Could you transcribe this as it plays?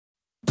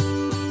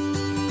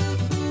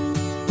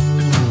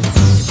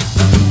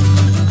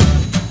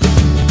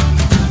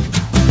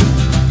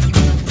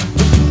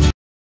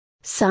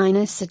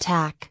Sinus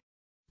attack.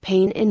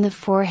 Pain in the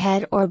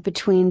forehead or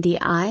between the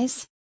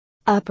eyes?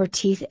 Upper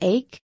teeth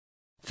ache?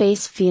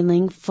 Face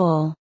feeling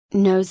full,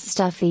 nose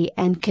stuffy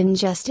and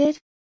congested?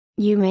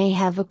 You may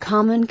have a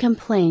common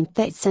complaint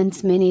that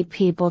sends many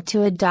people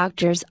to a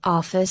doctor's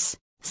office: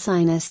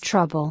 sinus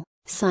trouble.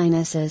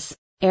 Sinuses,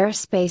 air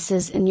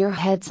spaces in your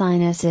head.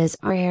 Sinuses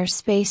are air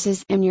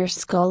spaces in your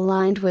skull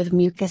lined with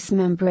mucous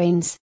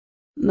membranes.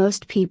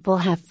 Most people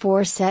have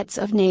 4 sets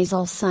of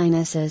nasal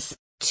sinuses,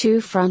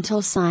 2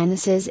 frontal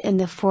sinuses in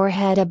the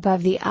forehead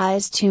above the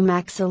eyes, 2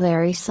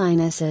 maxillary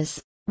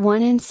sinuses,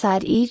 1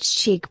 inside each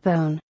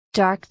cheekbone,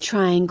 dark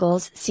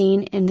triangles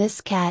seen in this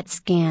CAT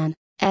scan,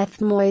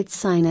 ethmoid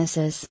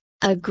sinuses,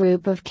 a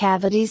group of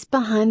cavities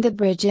behind the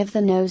bridge of the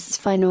nose.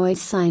 Sphenoid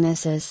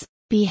sinuses,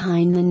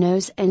 behind the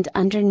nose and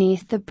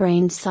underneath the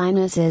brain.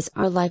 Sinuses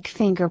are like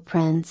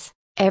fingerprints,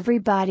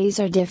 everybody's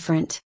are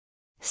different.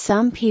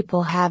 Some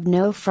people have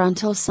no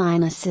frontal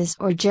sinuses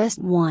or just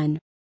one.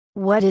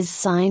 What is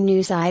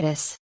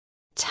sinusitis?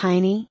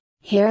 Tiny,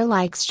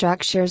 hair-like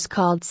structures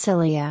called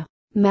cilia,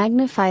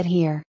 magnified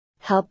here,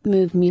 help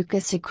move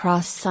mucus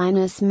across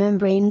sinus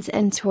membranes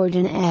and toward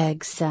an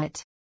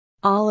exit.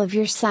 All of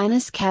your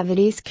sinus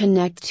cavities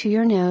connect to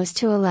your nose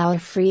to allow a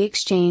free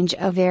exchange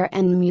of air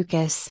and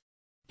mucus.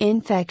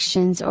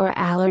 Infections or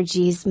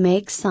allergies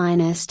make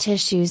sinus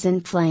tissues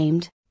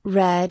inflamed,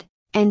 red,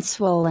 and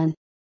swollen.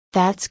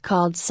 That's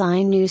called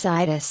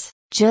sinusitis,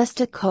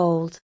 just a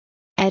cold.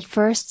 At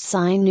first,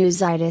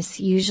 sinusitis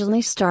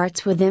usually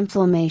starts with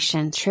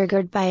inflammation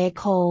triggered by a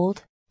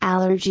cold,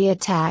 allergy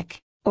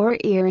attack, or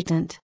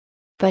irritant.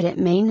 But it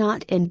may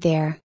not end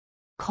there.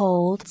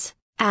 Colds,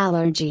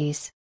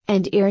 allergies,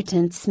 and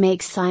irritants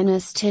make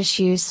sinus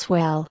tissues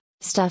swell,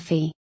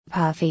 stuffy,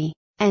 puffy,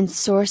 and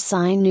sore.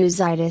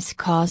 Sinusitis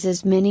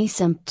causes many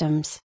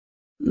symptoms.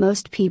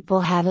 Most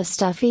people have a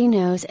stuffy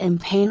nose and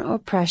pain or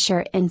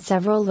pressure in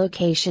several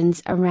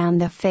locations around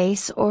the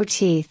face or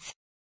teeth.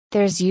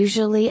 There's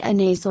usually a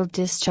nasal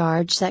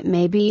discharge that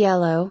may be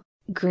yellow,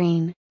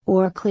 green,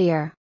 or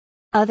clear.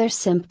 Other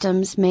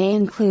symptoms may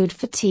include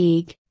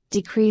fatigue,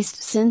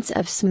 decreased sense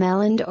of smell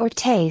and or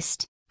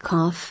taste,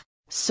 cough,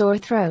 sore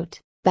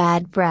throat,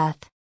 bad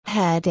breath,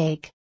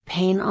 headache,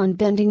 pain on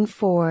bending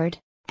forward,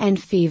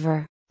 and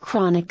fever.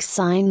 Chronic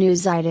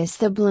sinusitis.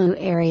 The blue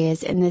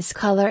areas in this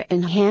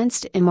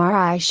color-enhanced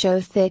MRI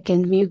show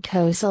thickened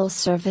mucosal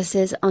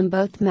surfaces on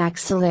both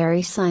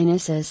maxillary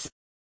sinuses.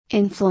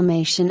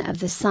 Inflammation of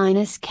the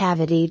sinus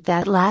cavity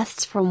that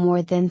lasts for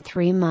more than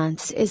 3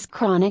 months is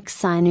chronic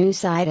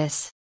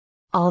sinusitis.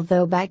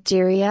 Although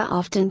bacteria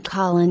often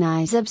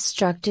colonize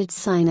obstructed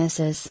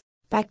sinuses,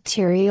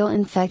 bacterial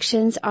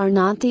infections are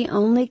not the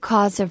only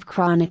cause of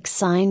chronic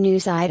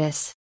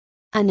sinusitis.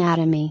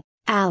 Anatomy,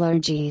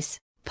 allergies,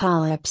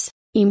 polyps,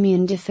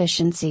 immune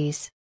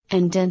deficiencies,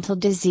 and dental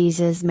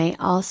diseases may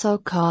also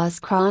cause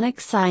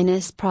chronic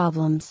sinus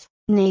problems.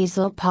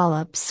 Nasal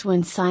polyps.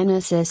 When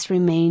sinuses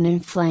remain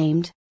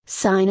inflamed,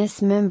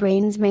 sinus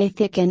membranes may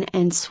thicken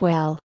and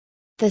swell.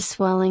 The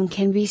swelling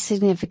can be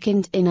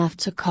significant enough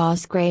to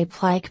cause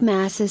grape-like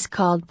masses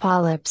called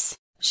polyps,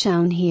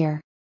 shown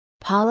here.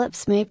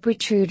 Polyps may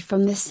protrude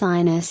from the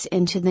sinus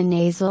into the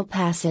nasal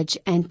passage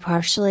and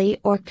partially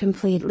or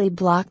completely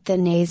block the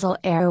nasal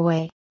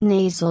airway.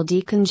 Nasal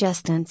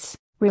decongestants,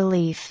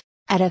 relief.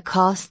 At a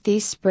cost,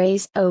 these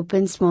sprays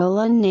open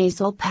swollen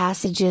nasal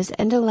passages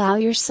and allow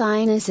your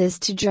sinuses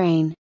to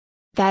drain.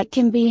 That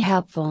can be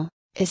helpful,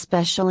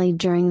 especially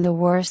during the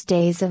worst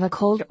days of a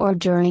cold or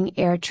during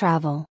air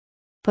travel.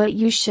 But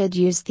you should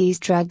use these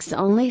drugs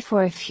only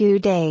for a few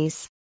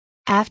days.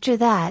 After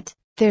that,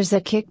 there's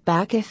a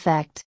kickback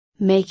effect,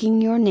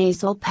 making your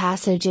nasal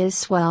passages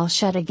swell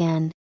shut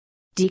again.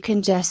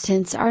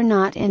 Decongestants are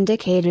not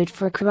indicated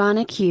for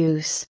chronic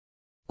use.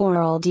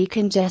 Oral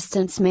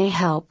decongestants may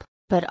help,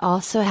 but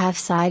also have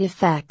side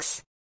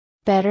effects.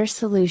 Better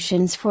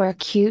solutions for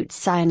acute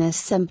sinus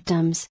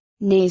symptoms: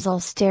 nasal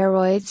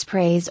steroid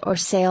sprays or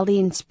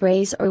saline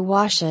sprays or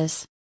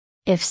washes.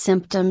 If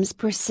symptoms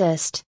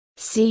persist,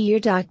 see your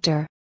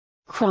doctor.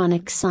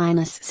 Chronic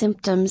sinus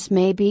symptoms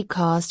may be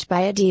caused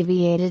by a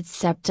deviated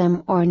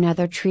septum or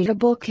another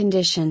treatable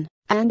condition.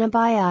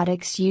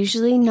 Antibiotics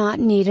usually not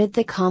needed.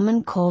 The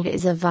common cold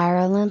is a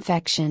viral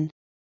infection.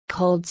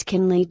 Colds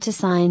can lead to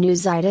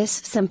sinusitis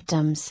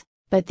symptoms,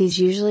 but these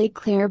usually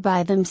clear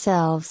by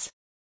themselves.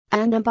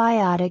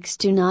 Antibiotics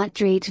do not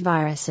treat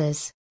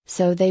viruses,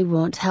 so they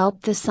won't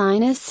help the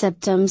sinus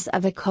symptoms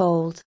of a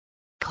cold.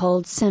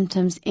 Cold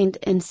symptoms end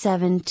in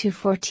 7 to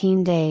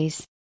 14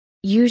 days.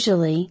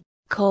 Usually,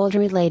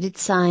 cold-related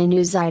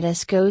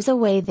sinusitis goes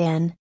away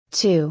then,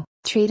 too.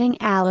 Treating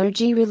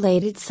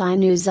allergy-related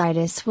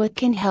sinusitis. What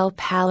can help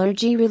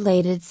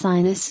allergy-related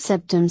sinus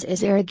symptoms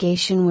is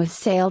irrigation with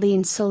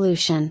saline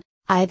solution,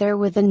 either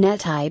with a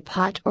Neti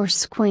pot or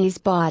squeeze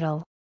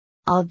bottle.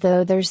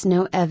 Although there's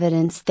no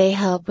evidence they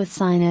help with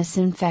sinus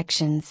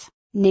infections,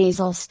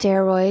 nasal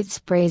steroid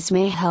sprays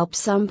may help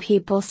some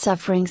people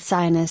suffering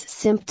sinus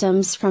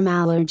symptoms from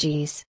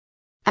allergies.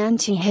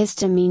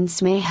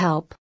 Antihistamines may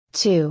help,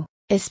 too,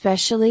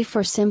 especially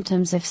for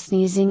symptoms of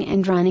sneezing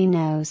and runny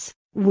nose.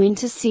 When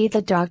to see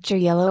the doctor.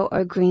 Yellow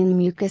or green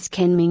mucus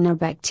can mean a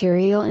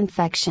bacterial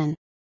infection.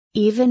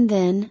 Even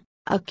then,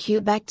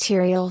 acute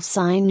bacterial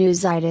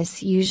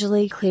sinusitis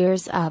usually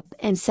clears up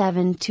in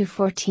 7 to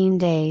 14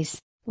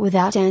 days,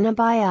 without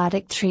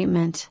antibiotic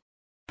treatment.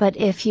 But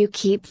if you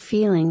keep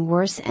feeling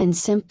worse and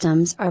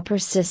symptoms are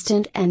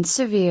persistent and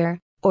severe,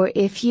 or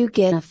if you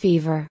get a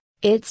fever,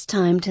 it's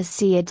time to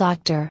see a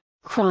doctor.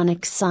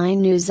 Chronic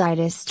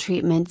sinusitis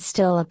treatment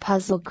still a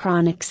puzzle.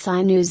 Chronic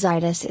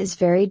sinusitis is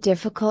very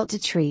difficult to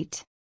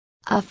treat.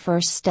 A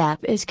first step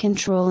is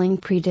controlling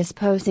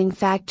predisposing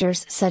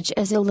factors such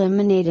as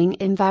eliminating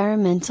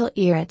environmental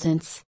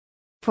irritants.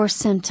 For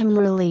symptom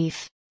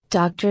relief,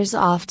 doctors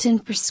often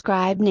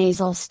prescribe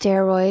nasal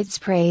steroid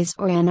sprays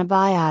or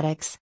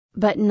antibiotics,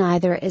 but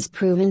neither is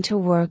proven to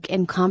work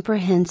in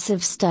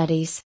comprehensive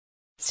studies.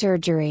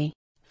 Surgery.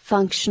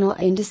 Functional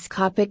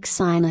endoscopic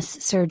sinus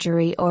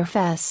surgery or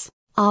FES,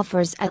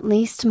 offers at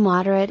least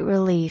moderate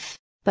relief,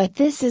 but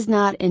this is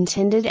not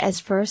intended as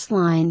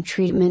first-line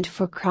treatment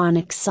for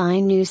chronic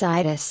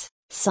sinusitis.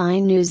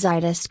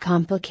 Sinusitis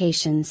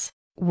complications.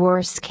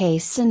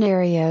 Worst-case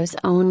scenarios: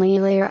 only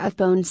a layer of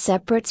bone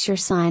separates your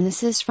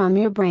sinuses from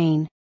your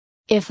brain.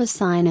 If a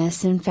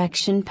sinus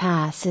infection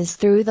passes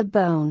through the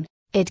bone,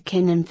 it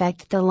can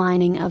infect the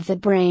lining of the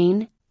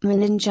brain,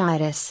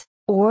 meningitis,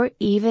 or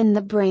even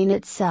the brain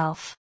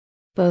itself.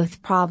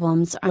 Both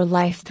problems are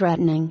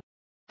life-threatening.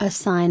 A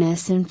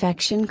sinus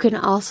infection could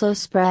also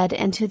spread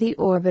into the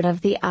orbit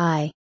of the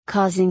eye,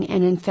 causing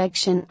an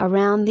infection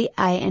around the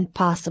eye and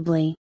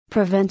possibly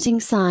preventing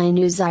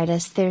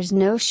sinusitis. There's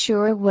no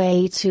sure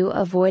way to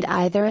avoid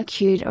either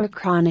acute or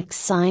chronic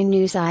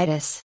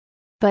sinusitis.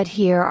 But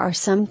here are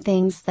some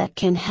things that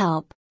can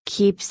help: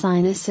 keep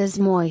sinuses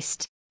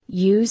moist,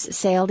 use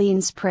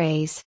saline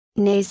sprays,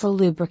 nasal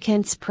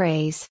lubricant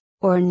sprays,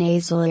 or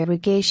nasal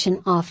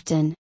irrigation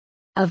often.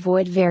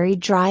 Avoid very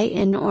dry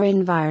indoor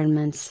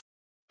environments.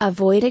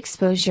 Avoid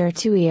exposure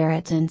to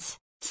irritants,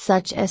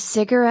 such as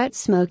cigarette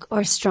smoke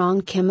or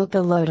strong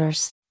chemical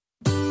odors.